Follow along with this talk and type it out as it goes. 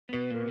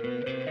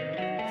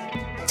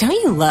Don't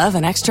you love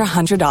an extra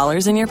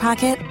 $100 in your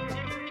pocket?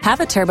 Have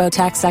a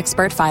TurboTax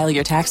expert file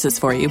your taxes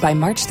for you by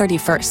March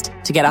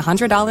 31st to get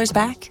 $100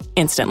 back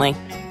instantly.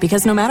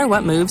 Because no matter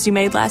what moves you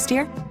made last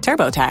year,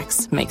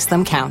 TurboTax makes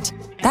them count.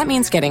 That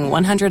means getting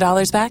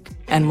 $100 back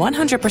and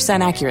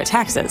 100% accurate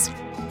taxes,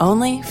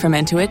 only from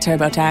Intuit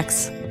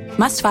TurboTax.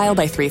 Must file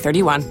by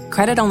 3/31.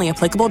 Credit only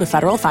applicable to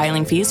federal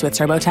filing fees with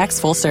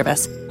TurboTax full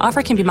service.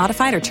 Offer can be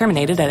modified or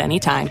terminated at any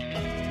time.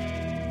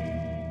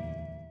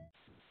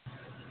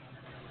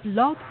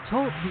 Blog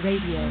Talk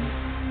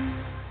Radio.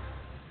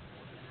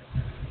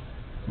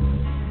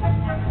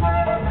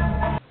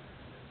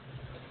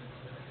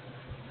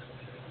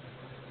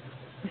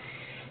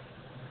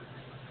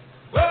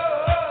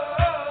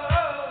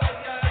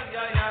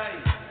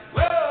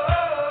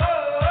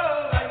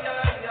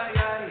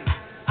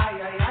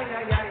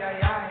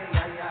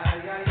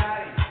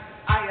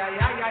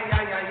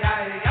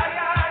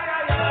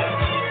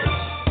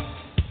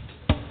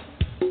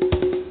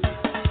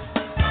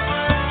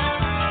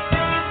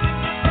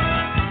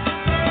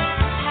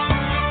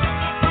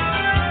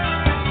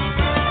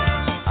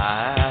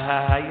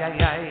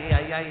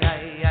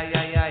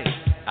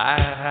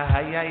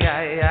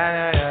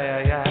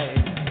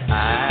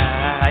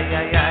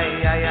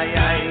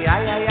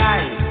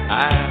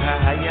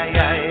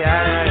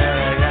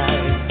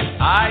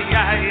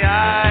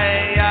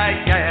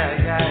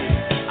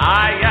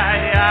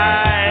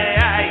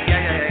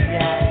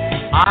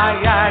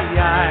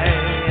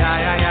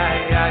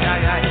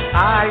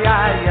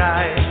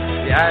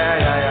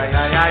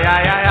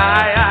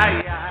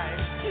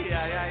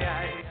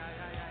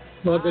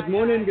 Well, good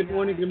morning,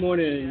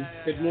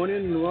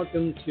 and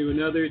welcome to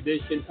another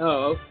edition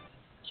of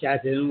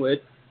Chatting with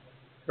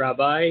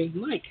Rabbi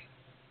Mike.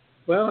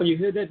 Well, you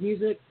hear that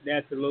music?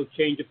 That's a little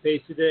change of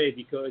pace today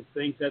because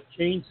things have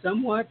changed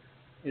somewhat,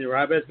 and the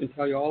rabbis can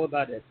tell you all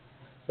about it.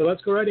 So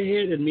let's go right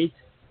ahead and meet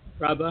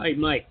Rabbi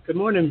Mike. Good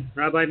morning,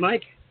 Rabbi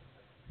Mike.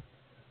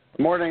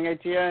 Good morning,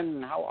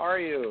 Etienne. How are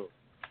you?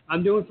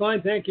 I'm doing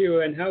fine, thank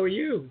you. And how are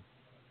you?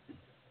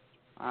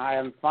 I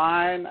am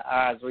fine.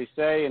 As we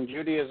say in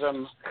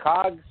Judaism,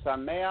 Chag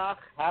Sameach,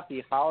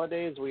 happy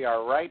holidays. We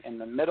are right in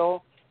the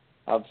middle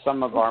of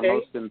some of our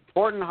most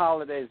important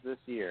holidays this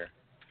year.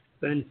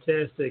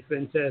 Fantastic.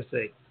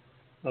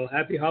 Well,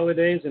 happy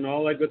holidays and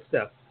all that good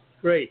stuff.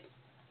 Great.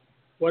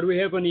 What do we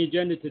have on the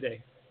agenda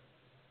today?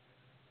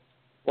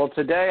 Well,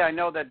 today I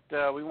know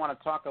that we want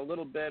to talk a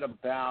little bit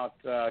about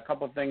a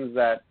couple of things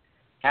that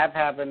have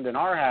happened and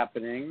are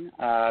happening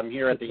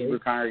here at the Hebrew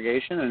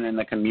congregation and in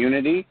the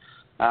community.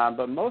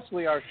 But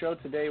mostly our show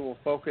today will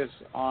focus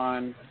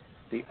on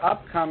the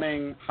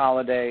upcoming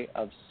holiday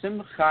of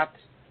Simchat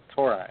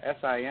Torah,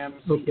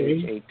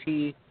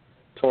 Simchat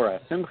Torah,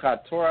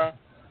 Simchat Torah,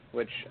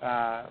 which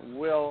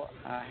will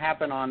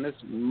happen on this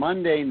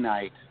Monday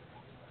night,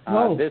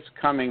 this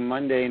coming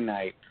Monday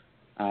night.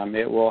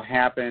 It will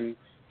happen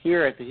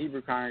here at the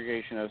Hebrew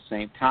congregation of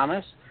St.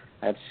 Thomas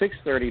at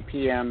 6:30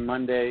 p.m.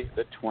 Monday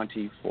the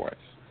 24th.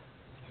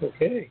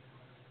 Okay.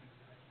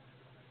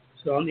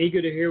 So I'm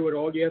eager to hear what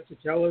all you have to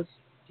tell us,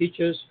 teach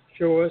us,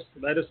 show us,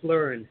 let us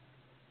learn.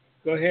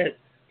 Go ahead,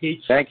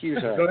 teach. Thank you,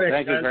 sir. Go ahead,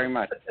 thank you very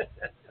much.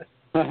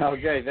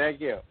 Okay,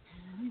 thank you.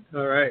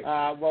 All right.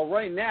 Well,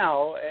 right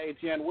now,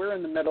 Etienne, we're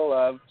in the middle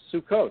of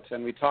Sukkot,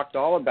 and we talked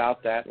all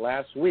about that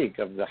last week,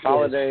 of the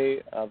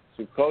holiday of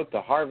Sukkot, the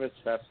Harvest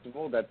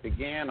Festival that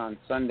began on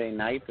Sunday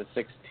night, the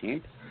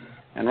 16th.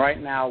 And right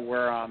now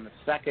we're on the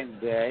second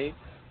day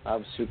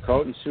of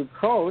Sukkot, and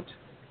Sukkot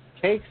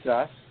takes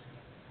us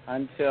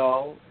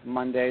until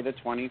Monday the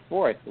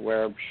 24th,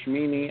 where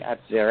Shmini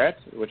Atzeret,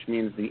 which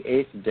means the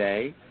 8th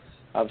day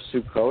of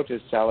Sukkot,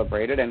 is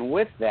celebrated, and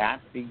with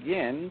that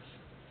begins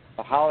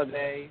the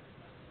holiday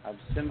of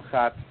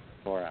Simchat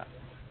Torah.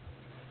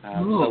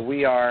 So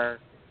we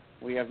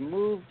have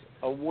moved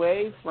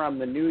away from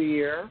the New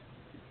Year.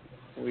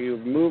 We've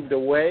moved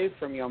away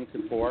from Yom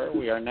Kippur.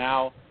 We are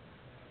now,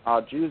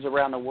 Jews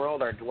around the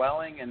world are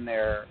dwelling in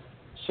their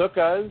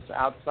sukkahs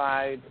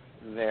outside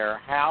their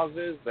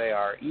houses. They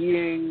are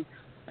eating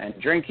and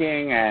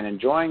drinking and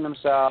enjoying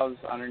themselves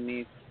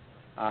underneath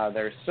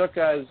their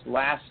sukkahs.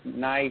 Last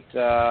night,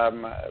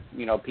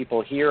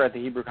 people here at the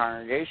Hebrew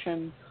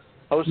congregation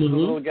hosted a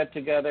little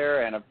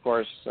get-together, and of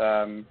course,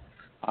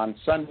 on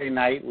Sunday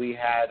night we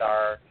had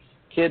our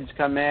kids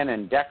come in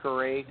and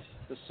decorate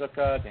the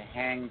sukkah to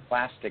hang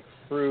plastic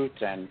fruit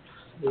and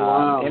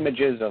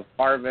images of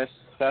harvest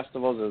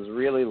festivals. It was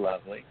really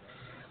lovely.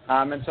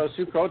 And so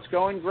Sukkot's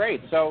going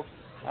great. So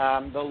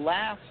the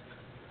last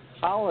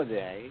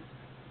holiday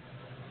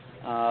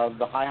of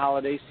the high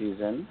holiday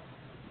season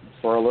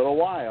for a little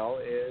while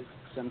is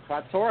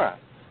Simchat Torah.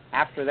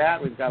 After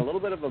that, we've got a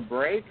little bit of a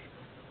break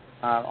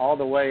all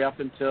the way up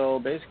until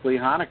basically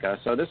Hanukkah.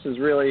 So this is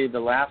really the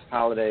last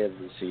holiday of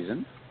the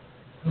season.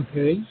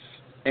 Okay.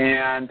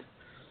 And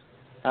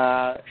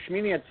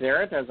Shmini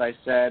Atzeret, as I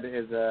said,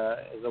 is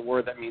a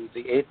word that means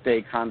the 8th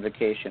day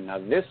convocation. Now,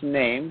 this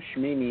name,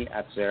 Shmini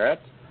Atzeret,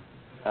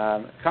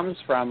 comes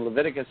from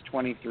Leviticus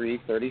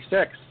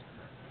 23:36,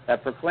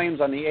 that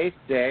proclaims on the 8th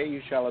day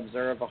you shall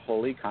observe a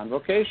holy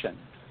convocation.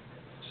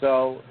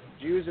 So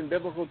Jews in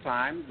biblical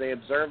times, they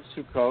observed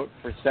Sukkot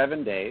for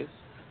 7 days,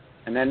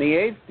 and then the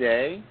 8th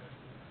day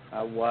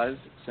was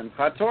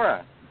Simchat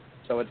Torah.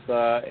 So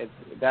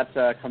that's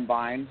a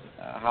combined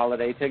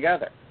holiday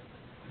together.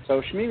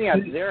 So Shmini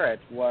Atzeret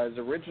was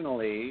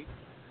originally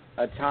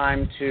a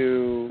time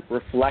to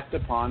reflect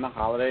upon the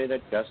holiday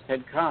that just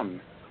had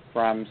come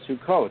from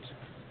Sukkot.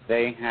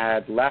 They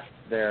had left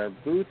their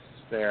booths,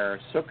 their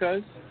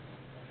sukkahs,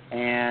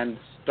 and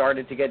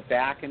started to get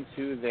back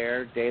into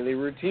their daily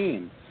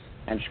routine.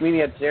 And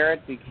Shmini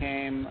Atzeret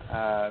became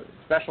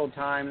special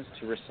times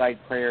to recite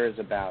prayers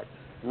about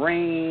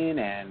rain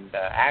and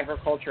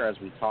agriculture, as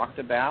we talked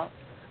about.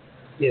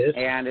 Yes.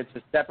 And it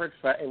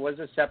was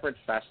a separate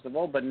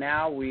festival, but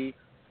now we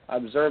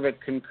observe it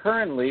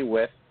concurrently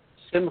with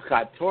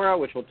Simchat Torah,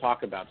 which we'll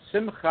talk about.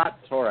 Simchat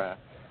Torah,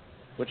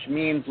 which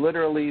means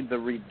literally the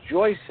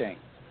rejoicing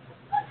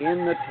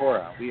in the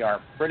Torah. We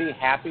are pretty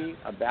happy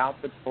about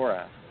the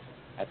Torah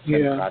at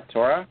Simchat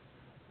Torah.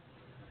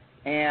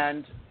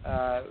 And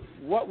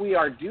what we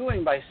are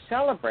doing by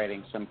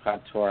celebrating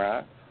Simchat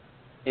Torah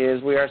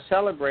is we are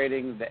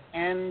celebrating the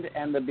end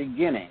and the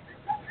beginning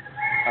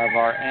of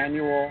our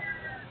annual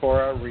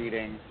Torah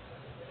reading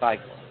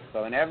cycle.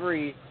 So in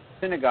every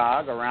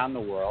synagogue around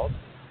the world,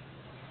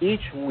 each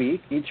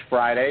week, each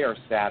Friday or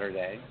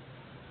Saturday,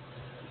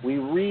 we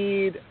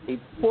read a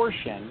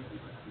portion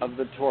of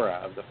the Torah,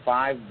 of the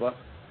 5 books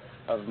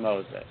of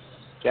Moses: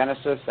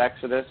 Genesis,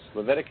 Exodus,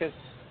 Leviticus,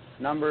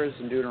 Numbers,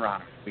 and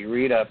Deuteronomy. We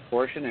read a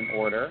portion in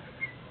order,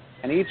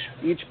 and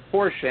each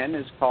portion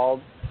is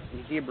called,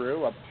 in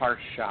Hebrew, a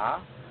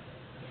parsha,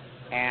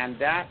 and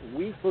that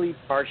weekly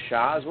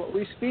parsha is what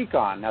we speak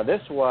on. Now,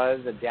 this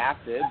was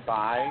adapted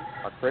by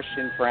our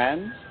Christian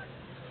friends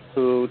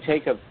who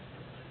take a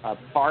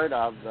part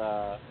of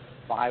the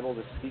Bible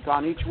to speak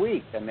on each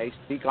week, and they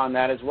speak on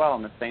that as well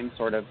in the same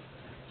sort of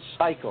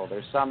cycle.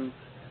 There's some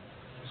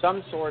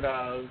sort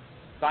of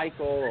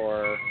cycle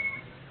or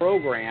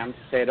program to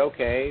say,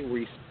 okay,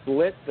 we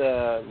split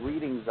the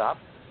readings up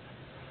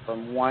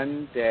from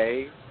one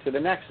day to the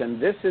next,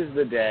 and this is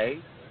the day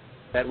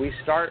that we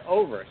start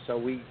over. So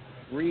we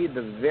read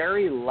the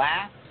very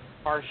last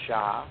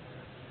parsha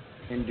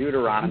in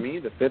Deuteronomy,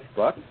 the 5th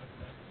book,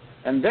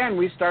 and then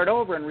we start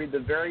over and read the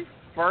very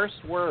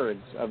first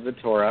words of the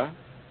Torah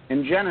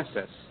in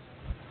Genesis.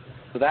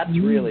 So that's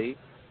really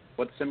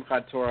what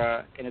Simchat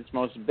Torah, in its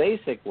most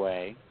basic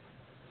way,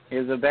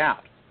 is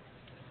about.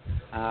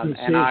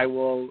 And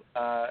I'll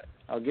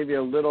give you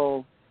a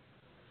little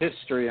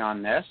history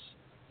on this.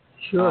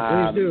 Sure,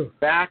 please do.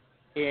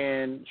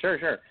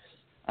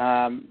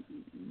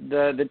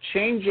 The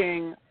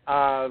changing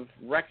of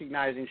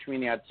recognizing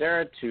Shmini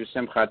Atzeret to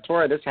Simchat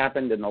Torah, this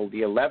happened in the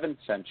 11th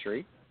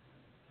century,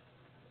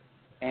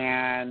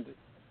 and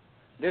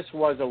this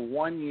was a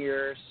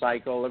 1-year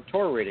cycle of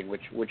Torah reading,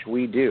 which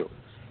we do,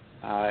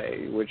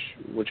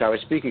 which I was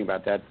speaking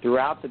about. That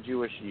throughout the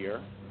Jewish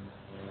year,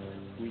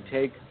 we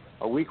take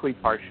a weekly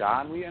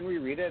parsha and we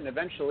read it, and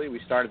eventually we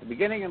start at the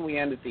beginning and we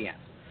end at the end.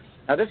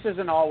 Now, this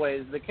isn't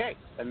always the case,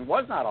 and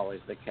was not always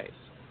the case.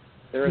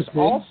 There is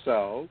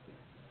also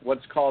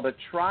what's called a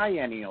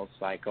triennial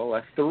cycle,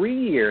 a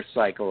 3-year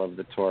cycle of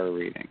the Torah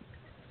reading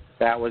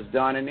that was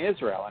done in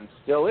Israel and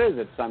still is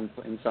in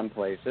some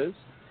places,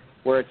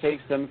 where it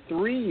takes them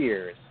 3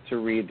 years to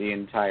read the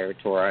entire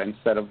Torah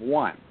instead of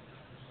 1.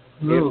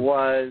 It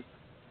was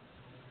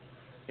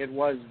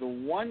the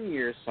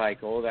 1-year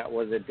cycle that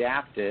was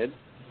adapted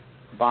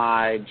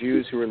by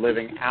Jews who were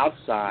living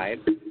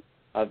outside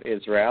of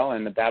Israel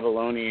in the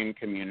Babylonian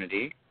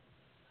community.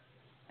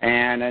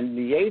 And in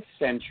the 8th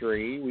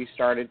century, we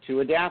started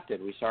to adapt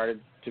it. We started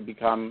to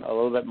become a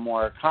little bit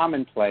more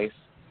commonplace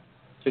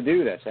to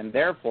do this. And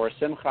therefore,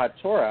 Simchat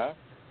Torah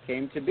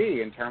came to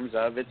be in terms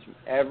of it's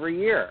every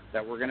year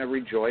that we're going to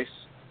rejoice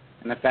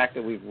in the fact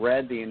that we've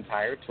read the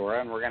entire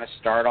Torah and we're going to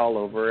start all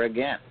over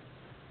again.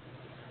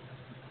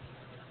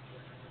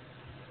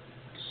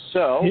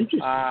 So,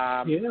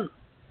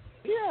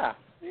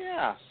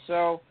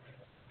 So,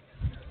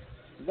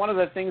 one of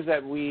the things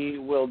that we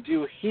will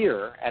do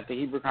here at the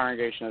Hebrew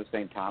Congregation of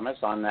St. Thomas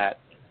on that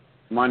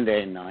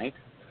Monday night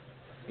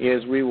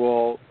is we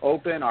will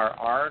open our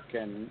ark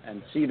and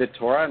see the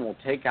Torah, and we'll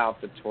take out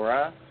the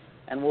Torah,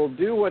 and we'll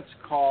do what's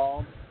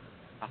called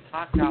a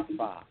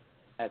hakafah.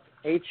 That's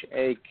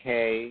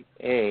Hakafah,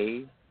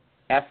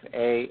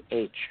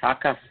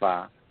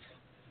 hakafah,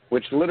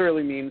 which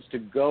literally means to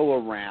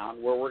go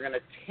around, where we're going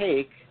to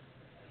take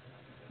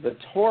the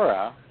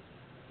Torah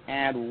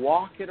and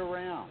walk it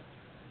around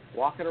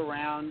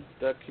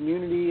the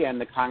community and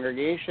the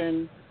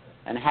congregation,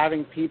 and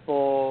having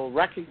people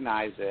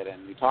recognize it.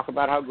 And we talk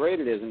about how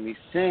great it is, and we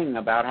sing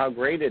about how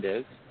great it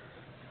is.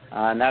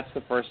 And that's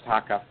the first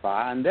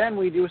hakafah. And then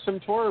we do some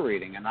Torah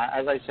reading. And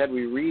as I said,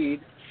 we read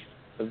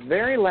the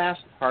very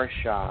last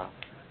parsha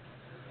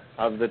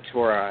of the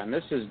Torah, and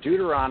this is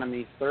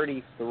Deuteronomy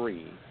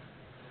 33.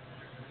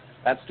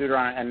 That's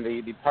Deuteronomy, and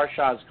the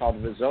parsha is called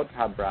V'zot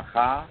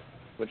HaBracha,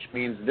 which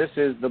means this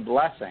is the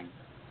blessing,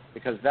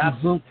 because that's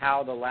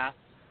how the last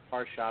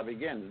parsha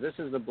begins. This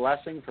is the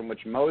blessing from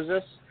which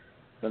Moses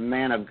the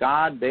man of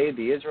God, bade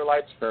the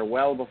Israelites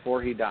farewell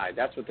before he died.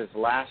 That's what this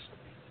last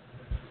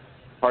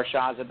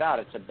parsha is about.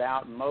 It's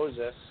about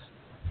Moses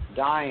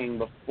dying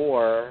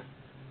before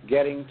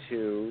getting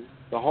to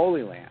the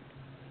Holy Land.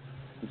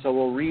 And so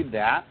we'll read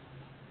that,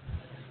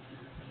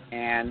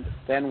 and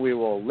then we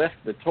will lift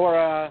the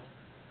Torah,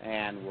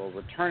 and we'll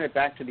return it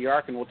back to the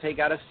ark, and we'll take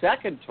out a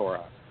second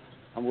Torah,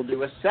 and we'll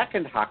do a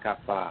second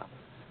Hakafah,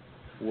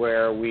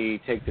 where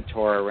we take the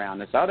Torah around,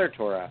 this other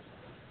Torah,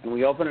 and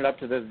we open it up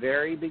to the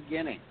very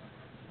beginning.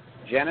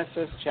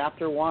 Genesis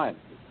chapter 1.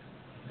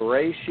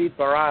 Bereshit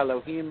bara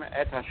Elohim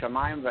et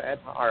hashamayim ve'et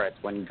haaretz.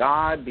 When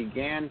God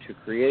began to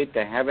create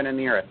the heaven and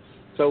the earth.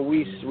 So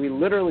we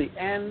literally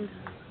end,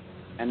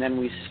 and then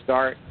we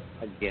start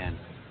again.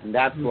 And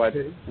that's what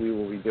we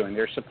will be doing.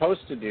 They're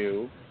supposed to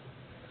do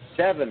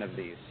 7 of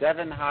these,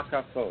 7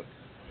 hakafot,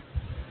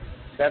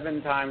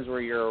 7 times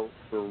where you're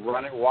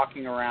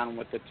walking around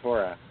with the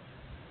Torah.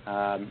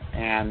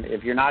 And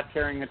if you're not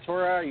carrying a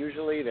Torah,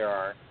 usually there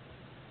are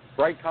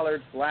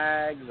bright-colored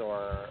flags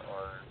or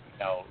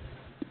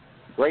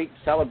great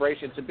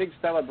celebration. It's a big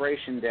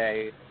celebration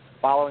day,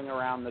 following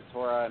around the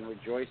Torah and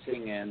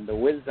rejoicing in the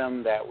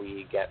wisdom that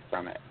we get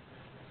from it.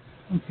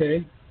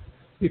 Okay.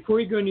 Before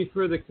we go any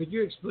further, could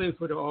you explain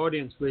for the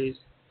audience, please,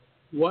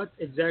 what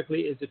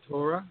exactly is the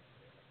Torah?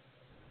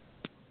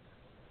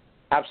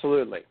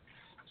 Absolutely.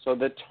 So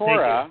the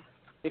Torah,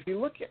 if you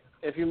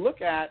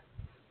look at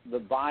the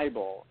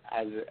Bible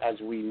as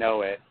we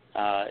know it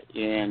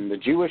in the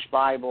Jewish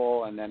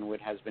Bible, and then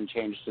what has been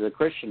changed to the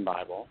Christian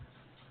Bible,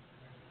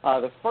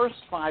 the first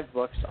 5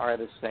 books are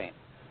the same.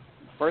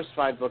 The first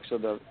 5 books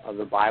of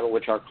the Bible,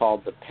 which are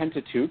called the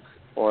Pentateuch,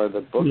 or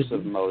the books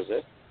of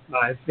Moses.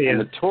 And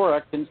the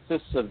Torah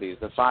consists of these,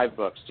 the 5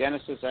 books: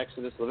 Genesis,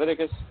 Exodus,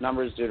 Leviticus,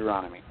 Numbers,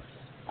 Deuteronomy.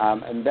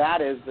 And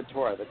that is the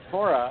Torah. The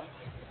Torah,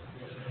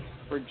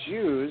 for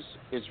Jews,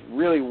 is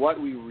really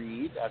what we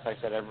read, as I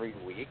said, every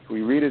week.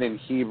 We read it in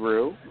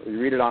Hebrew. We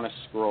read it on a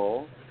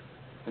scroll.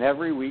 And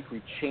every week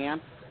we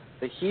chant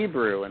the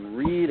Hebrew and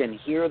read and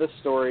hear the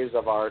stories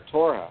of our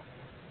Torah.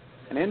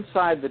 And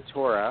inside the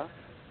Torah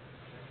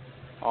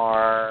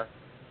are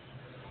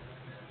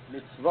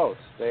mitzvot.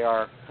 They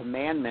are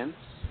commandments,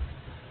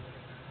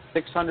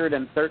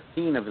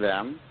 613 of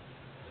them,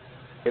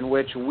 in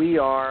which we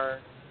are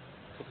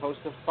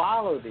supposed to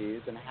follow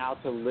these and how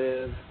to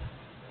live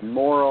a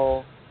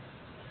moral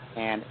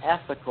and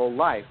ethical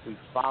life. We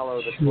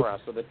follow the Torah.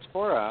 So the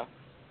Torah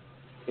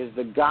is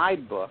the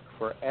guidebook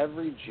for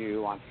every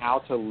Jew on how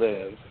to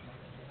live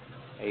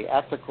a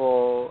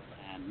ethical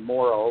and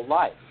moral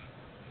life.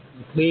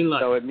 Clean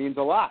life. So it means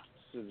a lot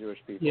to the Jewish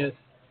people. Yes.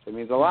 It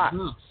means a lot.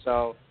 Uh-huh.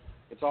 So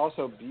it's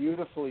also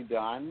beautifully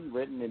done,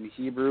 written in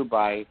Hebrew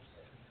by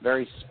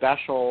very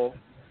special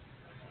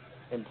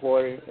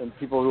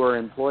people who are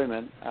in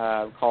employment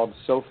called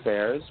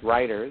sofars,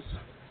 writers,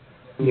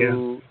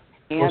 who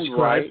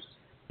handwrite,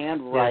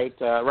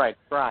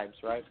 scribes,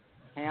 right?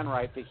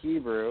 Handwrite the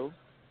Hebrew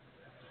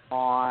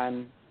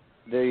on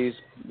this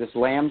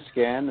lamb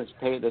skin,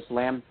 this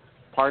lamb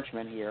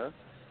parchment here,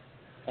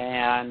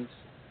 and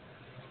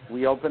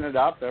we open it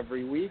up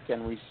every week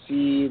and we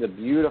see the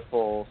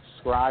beautiful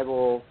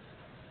scribal,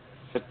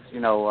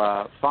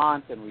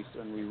 font, and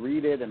we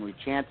read it and we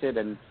chant it,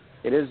 and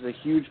it is a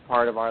huge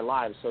part of our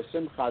lives. So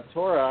Simchat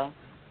Torah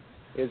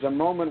is a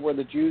moment where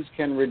the Jews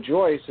can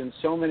rejoice in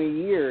so many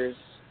years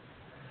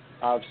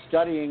of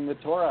studying the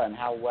Torah and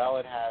how well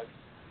it has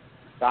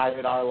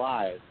guided our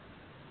lives.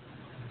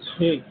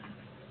 Sweet.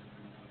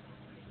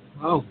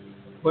 Wow,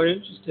 quite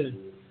interesting.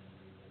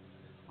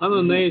 I'm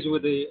amazed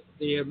with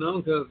the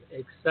amount of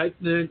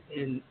excitement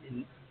and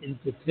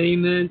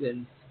entertainment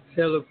and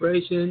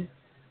celebration.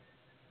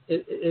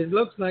 It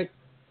looks like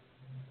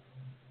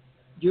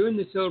during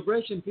the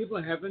celebration, people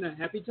are having a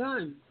happy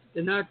time.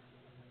 They're not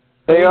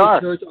going to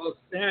church all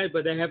sad,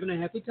 but they're having a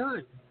happy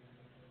time.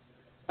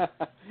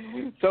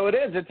 So it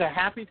is. It's a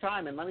happy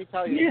time. And let me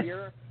tell you,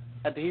 here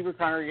at the Hebrew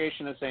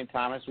Congregation of St.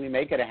 Thomas, we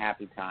make it a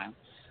happy time.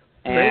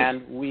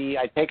 And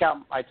I take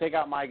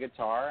out my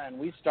guitar and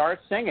we start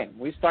singing.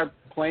 We start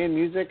playing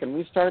music and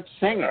we start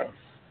singing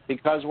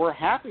because we're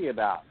happy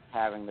about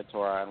having the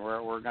Torah, and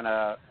we're going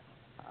to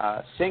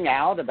sing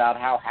out about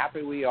how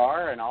happy we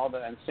are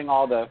and sing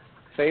all the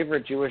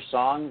favorite Jewish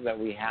songs that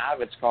we have.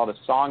 It's called a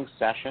song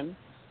session.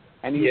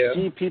 And you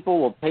see people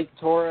will take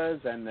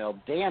Torahs and they'll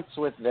dance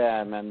with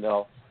them, and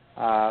they'll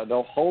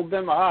hold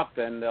them up,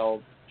 and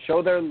they'll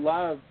show their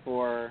love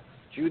for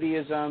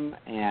Judaism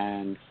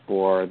and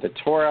for the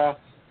Torah.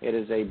 It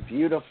is a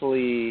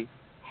beautifully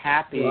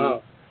happy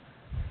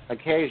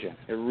occasion.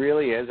 It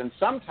really is. And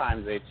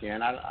sometimes,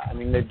 Etienne, I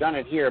mean, they've done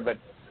it here, but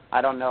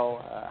I don't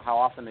know how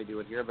often they do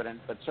it here,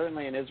 but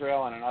certainly in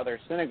Israel and in other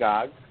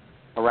synagogues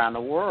around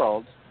the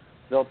world,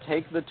 they'll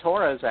take the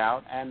Torahs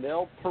out and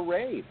they'll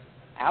parade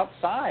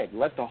outside.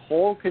 Let the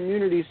whole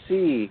community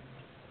see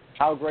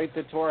how great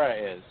the Torah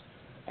is.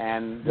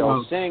 And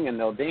they'll sing and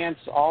they'll dance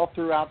all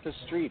throughout the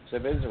streets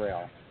of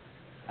Israel.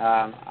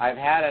 I've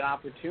had an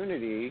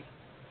opportunity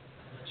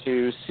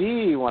to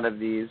see one of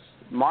these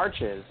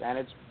marches, and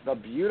it's a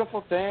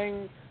beautiful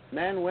thing.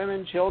 men,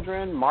 women,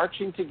 children,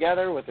 marching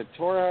together with the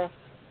Torah,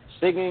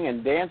 singing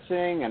and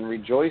dancing and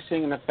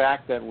rejoicing in the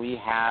fact that we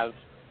have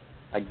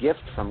a gift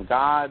from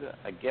God,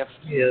 a gift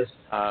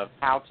of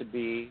how to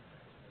be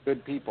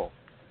good people.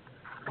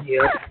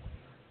 Yep.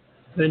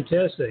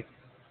 Fantastic.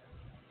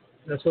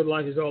 That's what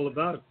life is all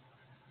about.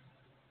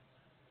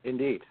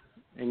 Indeed.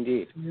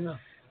 Yeah.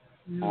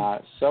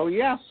 So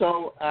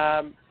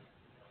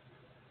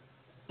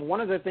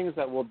one of the things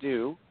that we'll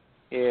do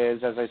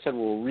is, as I said,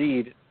 we'll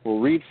read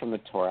from the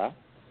Torah,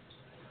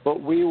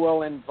 but we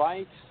will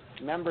invite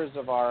members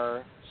of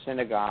our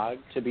synagogue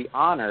to be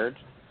honored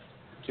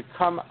to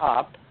come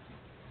up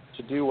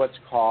to do what's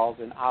called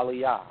an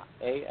aliyah,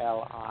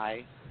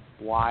 Aliyah,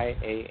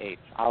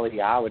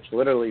 aliyah, which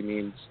literally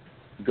means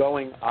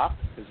going up,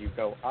 because you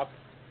go up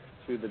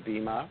to the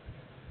bima,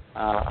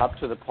 up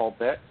to the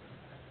pulpit,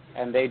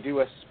 and they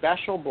do a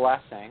special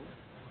blessing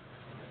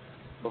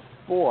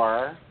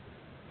before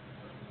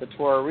the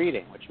Torah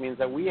reading, which means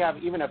that we have,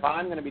 even if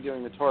I'm going to be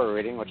doing the Torah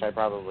reading, which I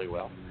probably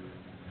will,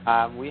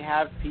 we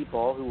have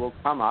people who will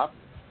come up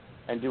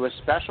and do a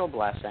special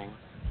blessing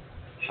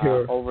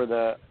over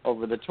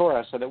the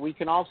Torah, so that we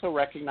can also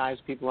recognize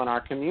people in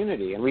our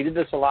community. And we did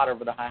this a lot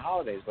over the high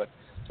holidays, but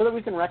so that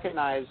we can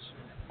recognize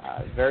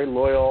very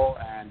loyal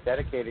and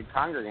dedicated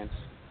congregants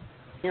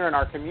here in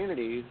our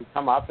community who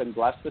come up and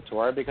bless the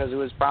Torah, because it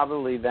was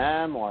probably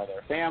them or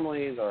their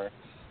families or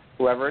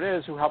whoever it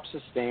is who helped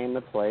sustain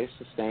the place,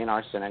 sustain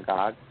our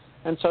synagogue,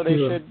 and so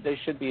they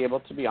should be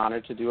able to be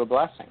honored to do a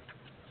blessing.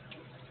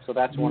 So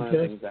that's one of the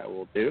things that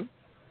we'll do.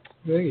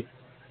 Great.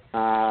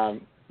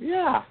 And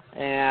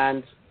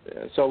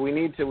so we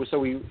need to. So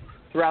we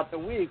throughout the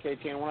week,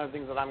 Etienne, one of the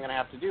things that I'm going to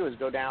have to do is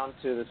go down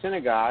to the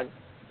synagogue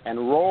and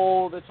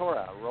roll the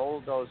Torah,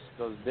 roll those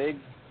big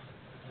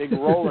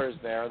rollers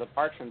there, the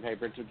parchment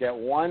paper, to get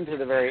one to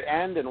the very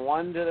end and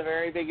one to the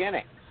very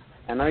beginning.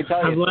 And let me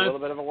tell you, it's a little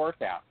bit of a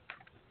workout.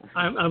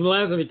 I'm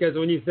laughing because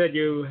when you said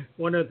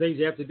one of the things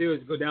you have to do is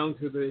go down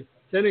to the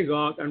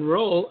synagogue and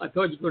roll, I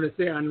thought you were going to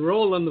say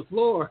unroll on the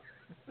floor.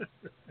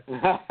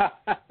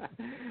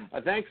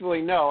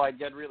 Thankfully, no. I'd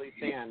get really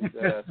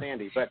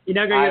sandy. But you're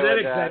not going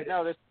to get that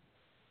excited.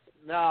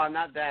 No, I'm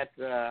not that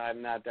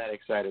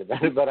excited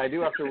about it. But I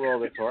do have to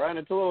roll the Torah, and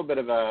it's a little bit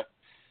of a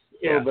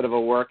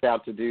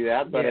workout to do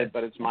that. But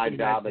it's my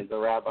job as the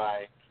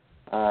rabbi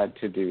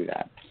to do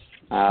that.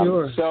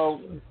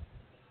 So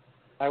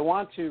I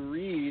want to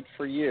read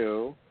for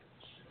you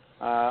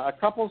a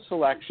couple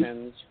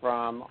selections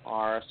from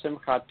our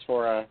Simchat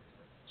Torah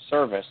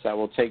service that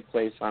will take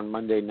place on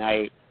Monday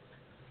night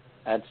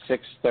at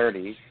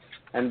 6:30,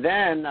 and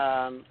then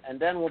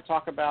we'll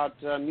talk about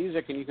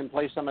music, and you can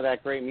play some of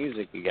that great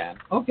music again.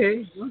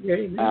 Okay. We'll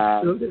do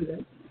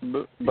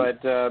that.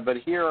 But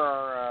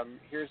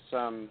here's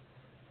some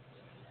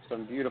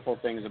beautiful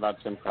things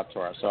about Simchat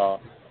Torah. So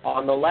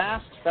on the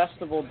last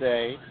festival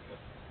day,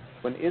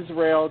 when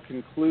Israel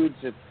concludes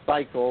its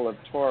cycle of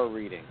Torah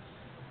reading,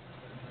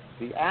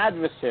 the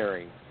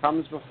adversary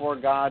comes before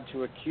God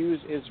to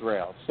accuse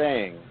Israel,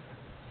 saying,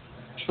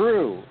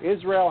 "True,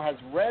 Israel has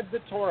read the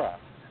Torah,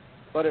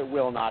 but it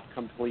will not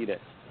complete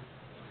it.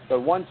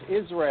 But once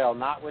Israel,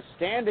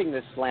 notwithstanding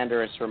this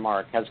slanderous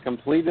remark, has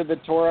completed the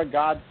Torah,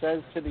 God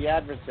says to the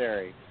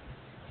adversary,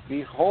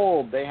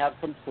 'Behold, they have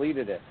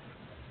completed it.'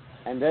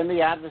 And then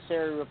the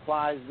adversary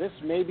replies, 'This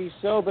may be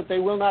so, but they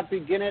will not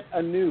begin it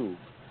anew.'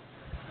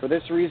 For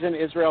this reason,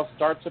 Israel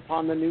starts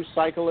upon the new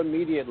cycle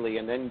immediately,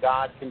 and then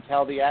God can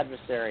tell the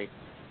adversary,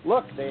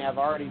 'Look, they have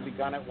already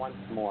begun it once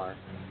more.'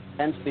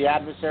 Hence, the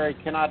adversary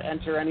cannot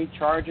enter any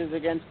charges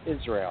against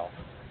Israel.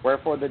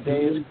 Wherefore, the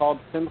day is called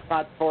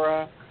Simchat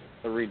Torah,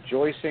 the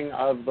rejoicing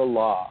of the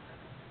law."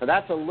 So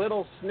that's a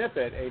little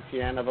snippet,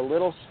 Etienne, of a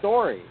little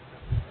story,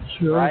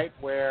 right,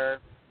 where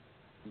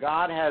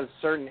God has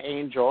certain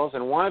angels,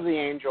 and one of the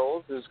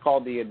angels is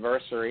called the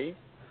adversary,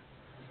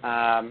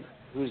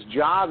 whose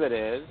job it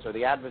is, or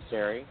the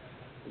adversary,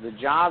 the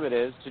job it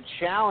is to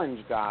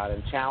challenge God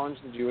and challenge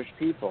the Jewish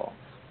people.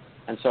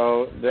 And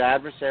so the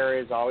adversary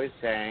is always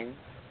saying,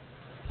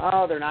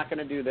 "Oh, they're not going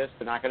to do this,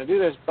 they're not going to do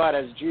this." But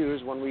as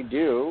Jews, when we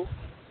do,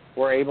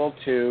 we're able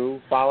to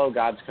follow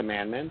God's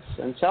commandments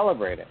and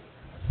celebrate it.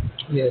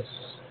 Yes,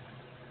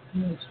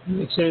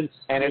 makes sense.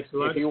 And if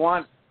you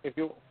want a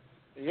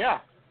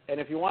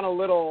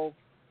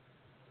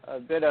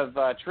bit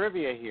of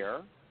trivia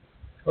here.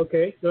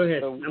 Okay, go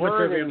ahead. The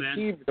word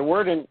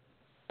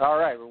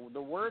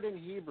in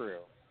Hebrew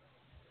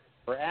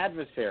for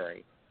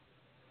adversary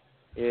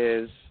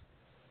is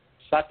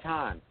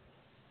Satan.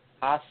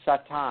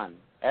 Satan.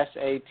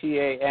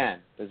 Satan.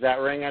 Does that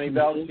ring any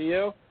bells to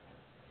you?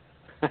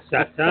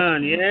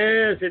 Satan.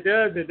 Yes, it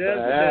does. It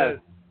does.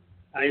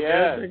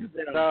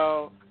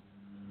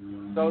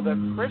 So the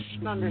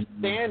Christian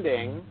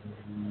understanding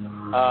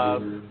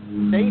of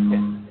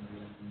Satan,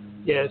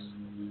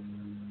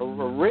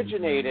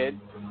 originated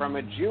from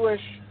a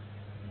Jewish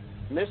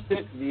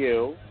mystic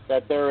view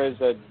that there is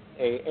a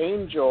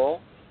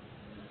angel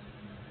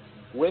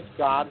with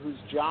God whose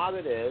job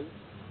it is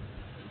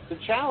to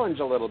challenge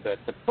a little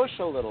bit, to push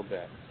a little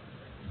bit.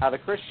 Now, the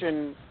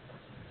Christian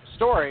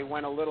story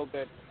went a little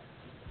bit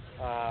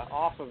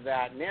off of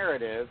that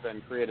narrative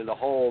and created a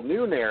whole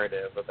new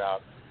narrative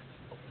about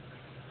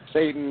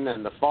Satan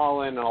and the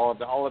fallen.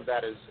 All of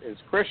that is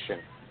Christian.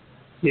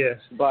 Yes.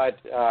 But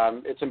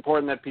it's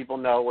important that people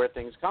know where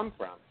things come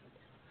from.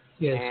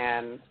 Yes.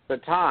 And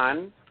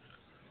Satan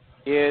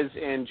is,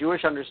 in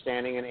Jewish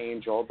understanding, an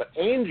angel. But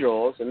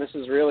angels, and this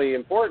is really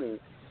important,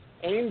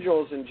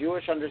 angels in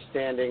Jewish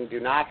understanding do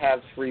not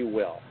have free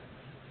will.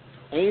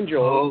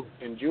 Angels,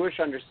 in Jewish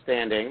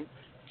understanding,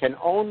 can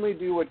only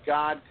do what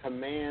God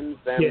commands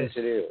them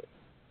to do.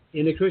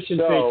 In the Christian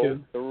faith,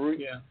 too.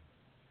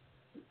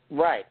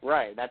 Right.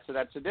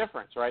 That's a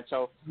difference, right?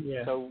 So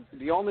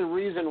the only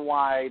reason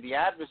why the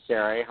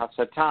adversary,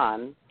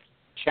 Satan,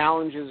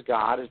 challenges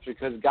God is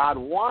because God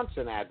wants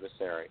an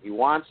adversary.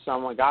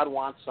 God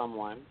wants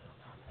someone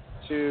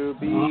to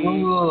be,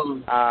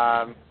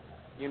 a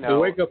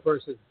wake-up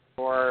person.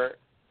 Sort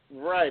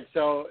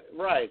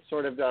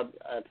of a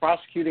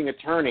prosecuting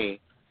attorney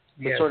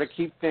to sort of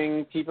keep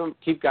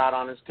God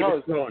on his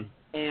toes.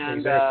 And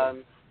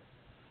exactly.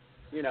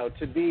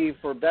 To be,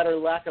 for better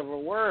lack of a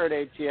word,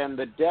 ATN,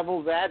 the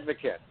devil's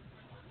advocate.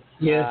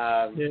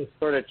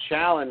 Sort of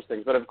challenge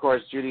things. But of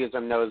course,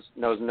 Judaism knows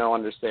no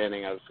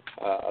understanding of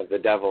the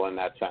devil in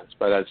that sense.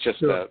 But that's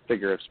just a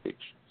figure of speech.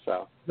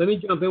 So let me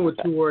jump in with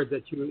two words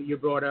that you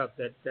brought up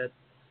that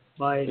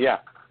my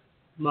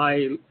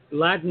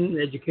Latin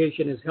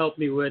education has helped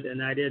me with,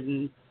 and I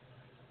didn't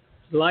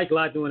like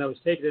Latin when I was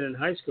taking it in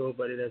high school,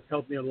 but it has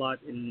helped me a lot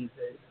in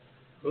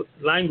the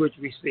language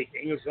we speak, the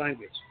English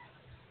language.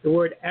 The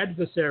word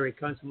adversary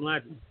comes from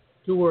Latin.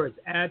 Two words,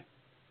 ad,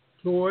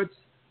 towards,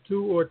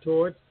 to or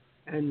towards,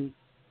 and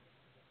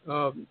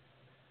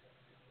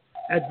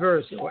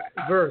adverse or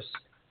adverse,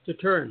 to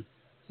turn.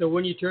 So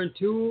when you turn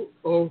to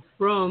or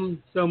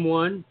from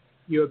someone,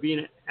 you're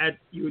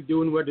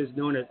doing what is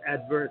known as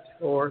advert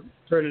or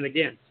turning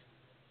against.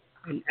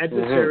 An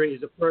adversary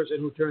is a person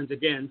who turns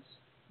against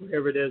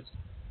whatever it is.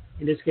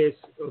 In this case,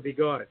 it will be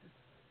God.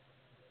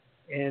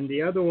 And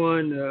the other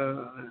one,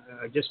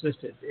 I just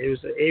missed it. It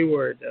was an A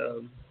word.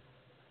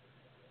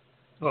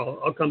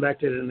 I'll come back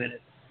to it in a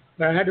minute.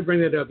 But I had to bring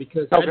that up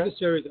because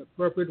adversary is an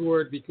appropriate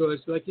word because,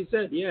 like you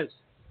said, yes,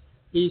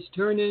 he's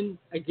turning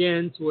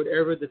against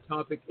whatever the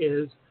topic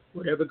is,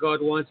 whatever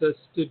God wants us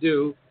to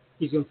do.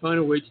 He's going to find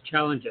a way to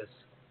challenge us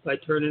by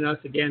turning us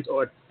against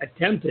or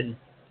attempting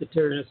to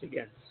turn us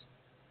against.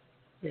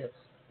 Yes.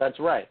 That's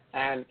right.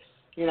 And,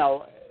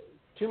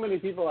 too many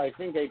people, I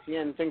think,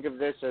 ATN, think of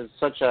this as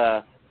such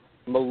a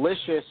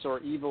malicious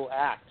or evil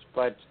act.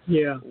 But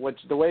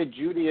the way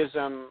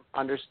Judaism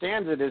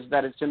understands it is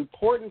that it's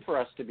important for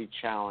us to be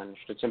challenged.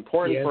 It's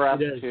important for us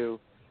to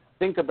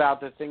think about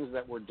the things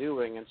that we're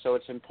doing. And so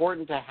it's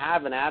important to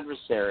have an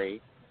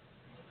adversary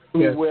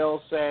who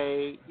will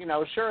say,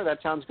 sure,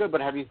 that sounds good,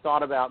 but have you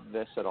thought about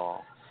this at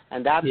all?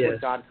 And that's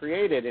what God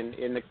created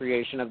in the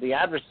creation of the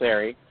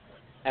adversary.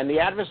 And the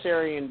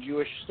adversary in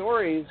Jewish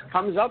stories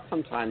comes up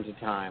from time to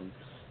time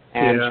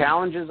and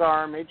challenges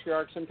our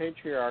matriarchs and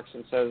patriarchs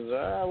and says,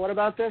 what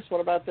about this? What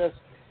about this?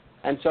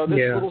 And so this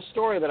little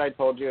story that I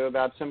told you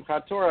about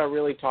Simchat Torah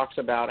really talks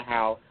about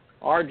how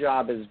our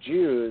job as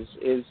Jews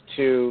is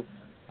to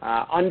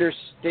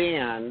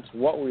understand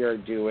what we are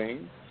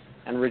doing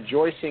and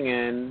rejoicing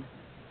in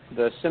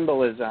the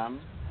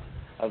symbolism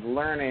of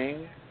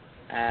learning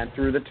and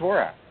through the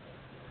Torah.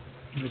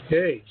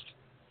 Okay.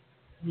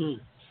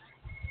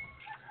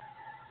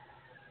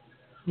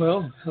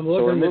 Well, I'm looking.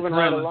 So we're moving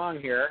right along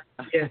here.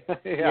 Yes.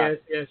 Yes.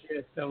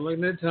 I'm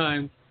looking at the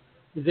time.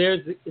 Is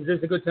this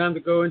a good time to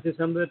go into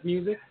some of that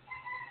music?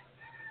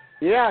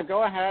 Yeah,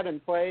 go ahead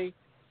and play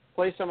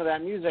some of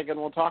that music, and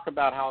we'll talk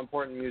about how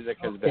important music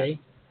has been. Okay,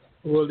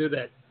 we'll do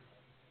that.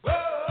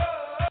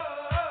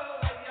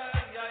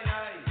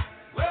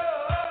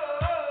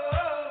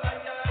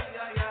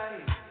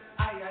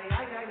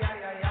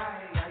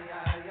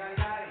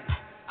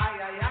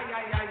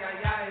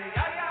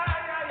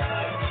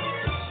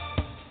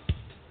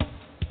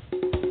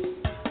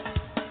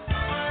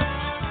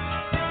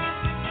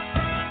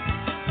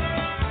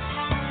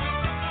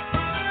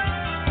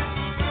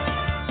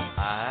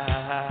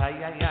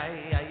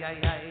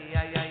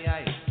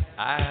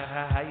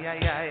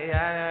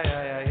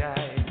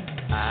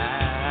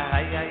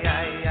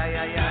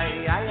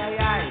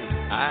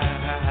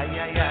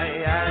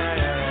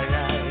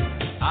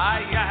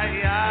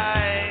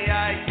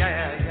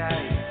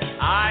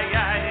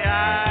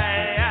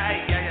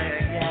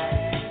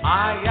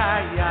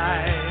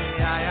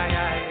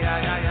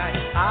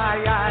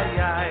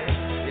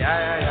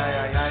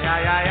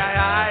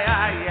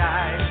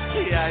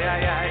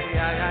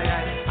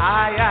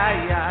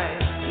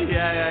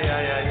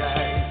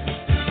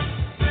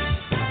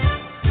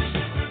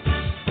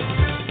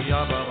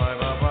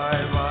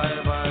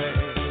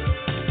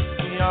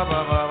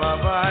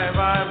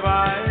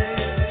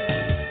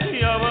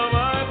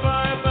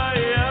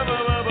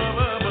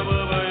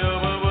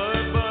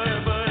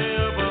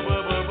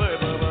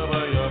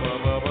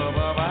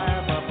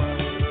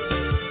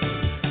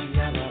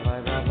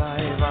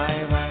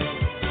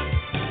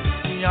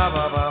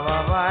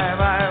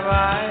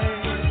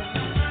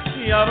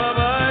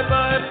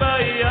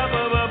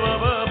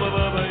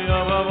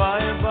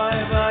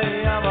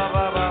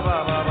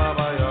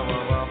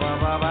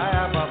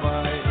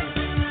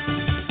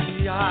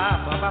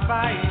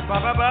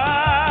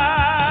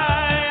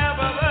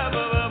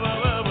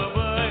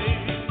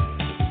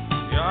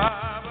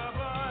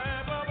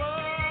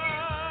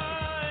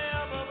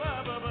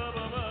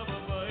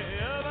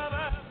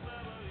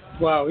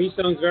 Wow, he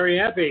sounds very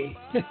happy.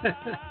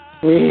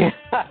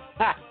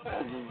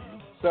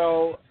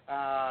 So,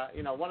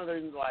 one of the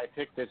reasons why I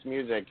picked this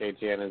music,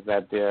 ATN, is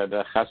that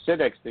the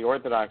Hasidics, the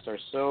Orthodox, are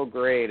so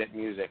great at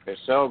music. They're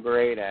so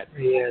great at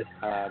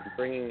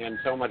bringing in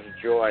so much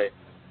joy.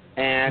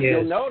 And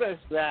you'll notice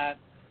that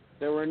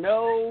there were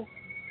no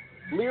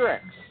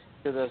lyrics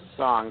to the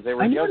songs. They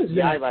were just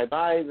yai, bye,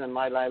 byes and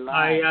lie, lie,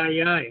 lie.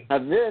 Aye. Now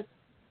this,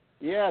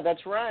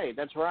 that's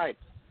right.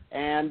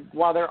 And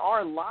while there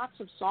are lots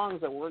of songs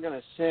that we're going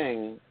to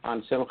sing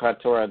on Simchat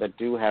Torah that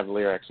do have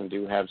lyrics and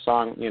do have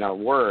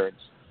words,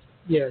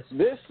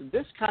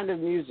 this kind of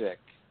music,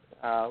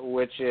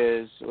 which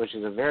is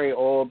a very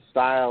old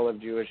style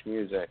of Jewish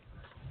music,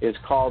 is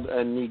called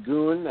a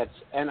nigun. That's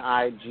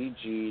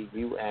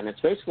Niggun. It's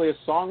basically a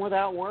song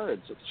without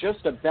words. It's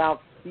just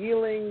about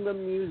feeling the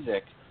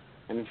music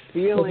and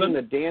feeling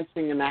the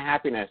dancing and the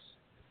happiness.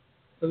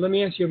 But let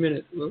me ask you a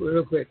minute,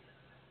 real quick.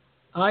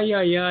 Ay,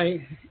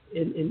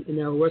 in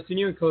our Western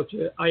Union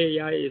culture, ay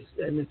is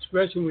an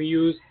expression we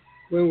use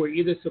when we're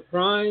either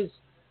surprised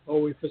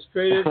or we're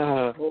frustrated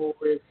or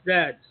we're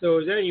sad. So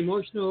is there any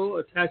emotional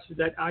attached to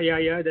that ay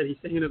that he's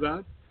singing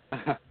about?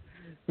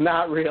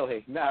 Not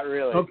really.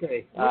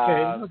 Okay.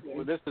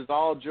 Well, this is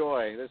all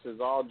joy.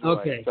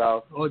 Okay.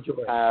 So, all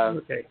joy.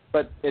 Okay.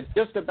 But it's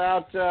just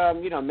about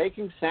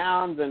making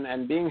sounds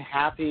and being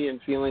happy and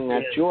feeling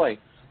that joy.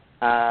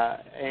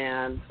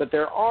 But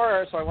there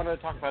are, so I wanted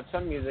to talk about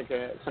some music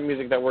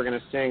that we're going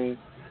to sing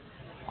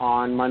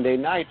on Monday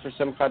night for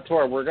Simchat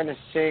Torah. We're going to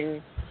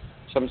sing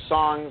some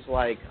songs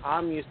like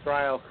Am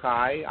Yisrael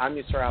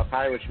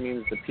Chai, which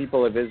means the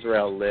people of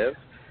Israel live.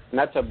 And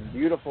that's a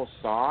beautiful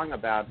song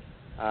about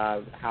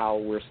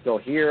how we're still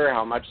here,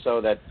 how much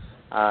so that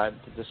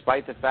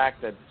despite the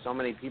fact that so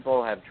many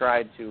people have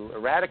tried to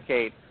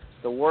eradicate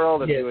the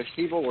world of Jewish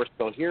people, we're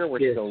still here,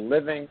 we're still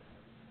living.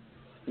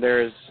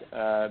 There's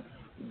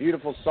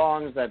beautiful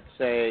songs that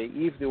say,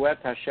 Ivdu et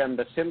Hashem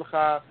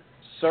b'simcha,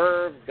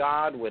 serve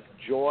God with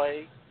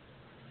joy,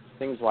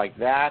 things like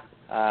that.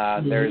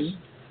 There's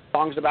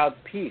songs about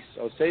peace.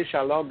 Osei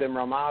shalom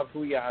b'mramav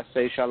hu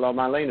ya'aseh shalom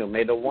aleinu.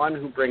 May the one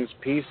who brings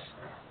peace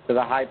to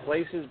the high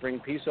places bring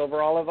peace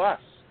over all of us.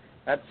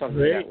 That's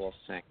something that we'll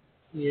sing.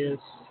 Yes.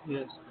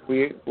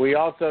 We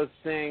also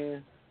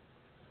sing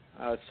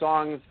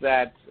songs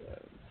that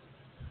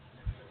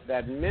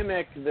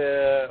mimic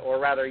or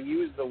rather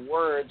use the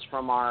words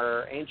from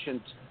our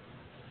ancient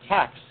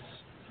texts,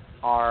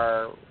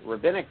 our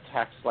rabbinic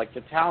texts like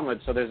the Talmud.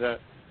 So there's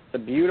a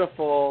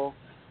beautiful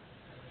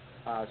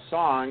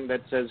song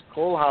that says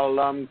Kol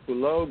ha'olam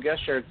kulo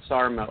gesher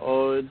tsar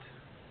me'od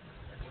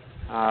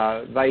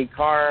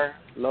va'ikar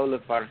lo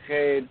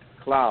lefarched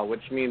klal,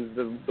 which means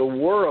the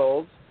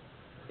world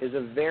is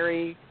a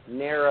very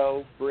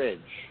narrow bridge.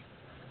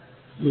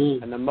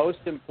 And the most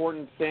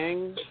important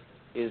thing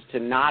is to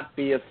not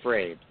be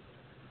afraid.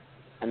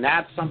 And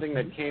that's something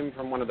that came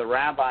from one of the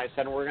rabbis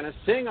said, and we're going to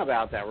sing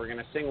about that. We're going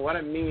to sing what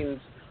it means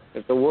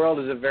if the world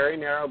is a very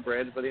narrow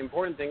bridge, but the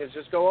important thing is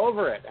just go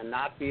over it and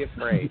not be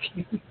afraid.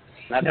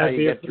 That's how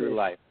you get through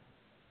life.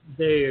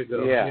 There you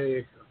go. Yeah. There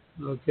you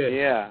go. Okay.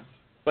 Yeah.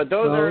 But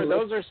those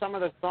are some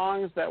of the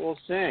songs that we'll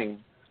sing.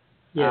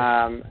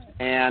 Yeah.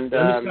 And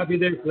let me stop you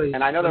there, please.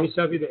 And I know let me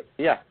stop you there.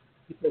 Yeah.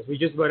 Because we're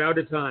just about out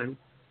of time.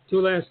 Two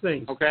last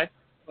things. Okay.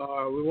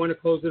 We want to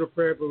close with a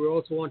prayer, but we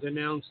also want to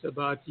announce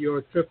about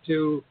your trip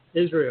to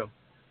Israel.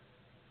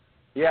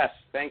 Yes.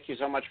 Thank you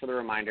so much for the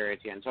reminder,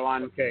 Etienne. So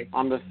on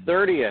the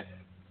 30th,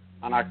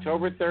 on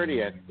October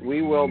 30th,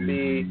 we will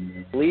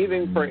be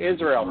leaving for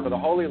Israel, for the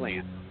Holy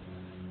Land.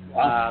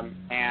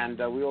 And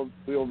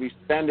we will be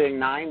spending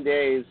 9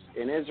 days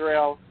in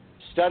Israel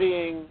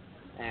studying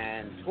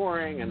and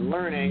touring and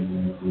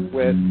learning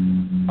with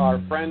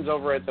our friends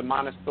over at the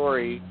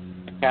Montessori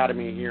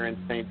Academy here in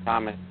St.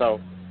 Thomas. So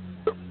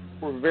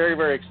we're very,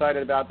 very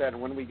excited about that.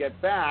 And when we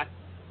get back,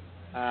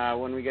 our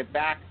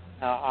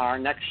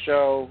next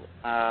show,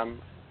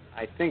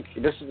 I think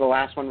this is the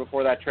last one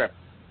before that trip.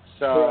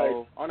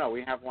 So,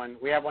 we have one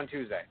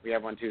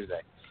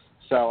Tuesday.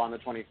 So on the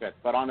 25th.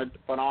 But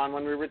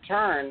when we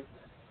return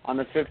on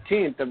the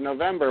 15th of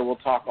November, we'll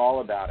talk all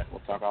about it.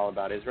 We'll talk all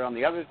about Israel. And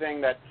the other thing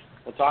that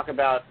we'll talk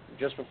about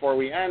just before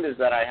we end is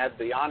that I had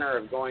the honor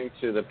of going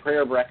to the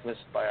prayer breakfast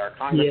by our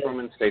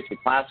Congresswoman, Stacey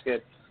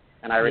Plaskett,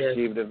 and I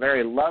received a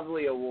very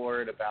lovely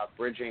award about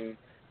bridging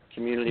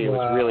community. It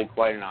was really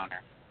quite an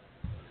honor.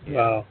 Yeah.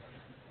 Wow.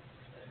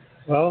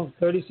 Well,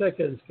 30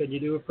 seconds. Can you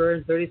do a prayer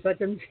in 30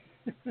 seconds?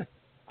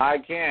 I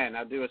can.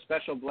 I'll do a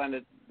special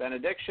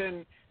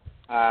benediction.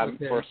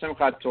 for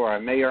Simchat Torah.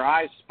 May your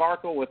eyes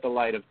sparkle with the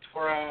light of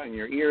Torah and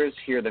your ears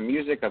hear the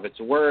music of its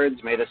words.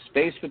 May the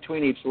space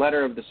between each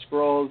letter of the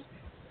scrolls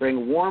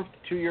bring warmth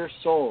to your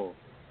soul.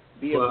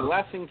 Be a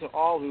blessing to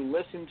all who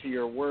listen to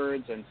your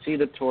words and see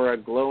the Torah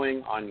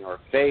glowing on your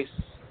face.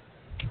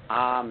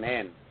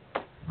 Amen.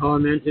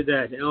 Amen to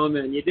that.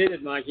 Amen. You did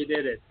it, Mike. You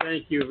did it.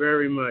 Thank you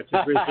very much.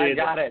 Appreciate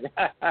I got it.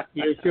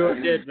 You sure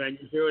did, man.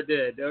 You sure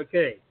did.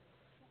 Okay.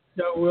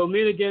 So we'll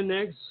meet again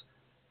next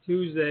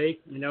Tuesday,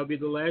 and that'll be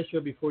the last show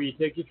before you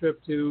take your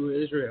trip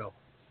to Israel.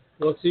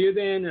 We'll see you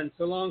then, and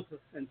so long.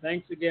 And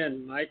thanks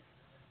again, Mike.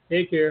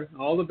 Take care.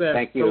 All the best.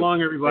 Thank you. So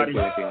long, everybody.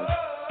 Thank you.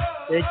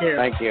 Take care.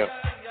 Thank you.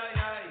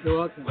 You're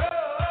welcome.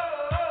 Yeah.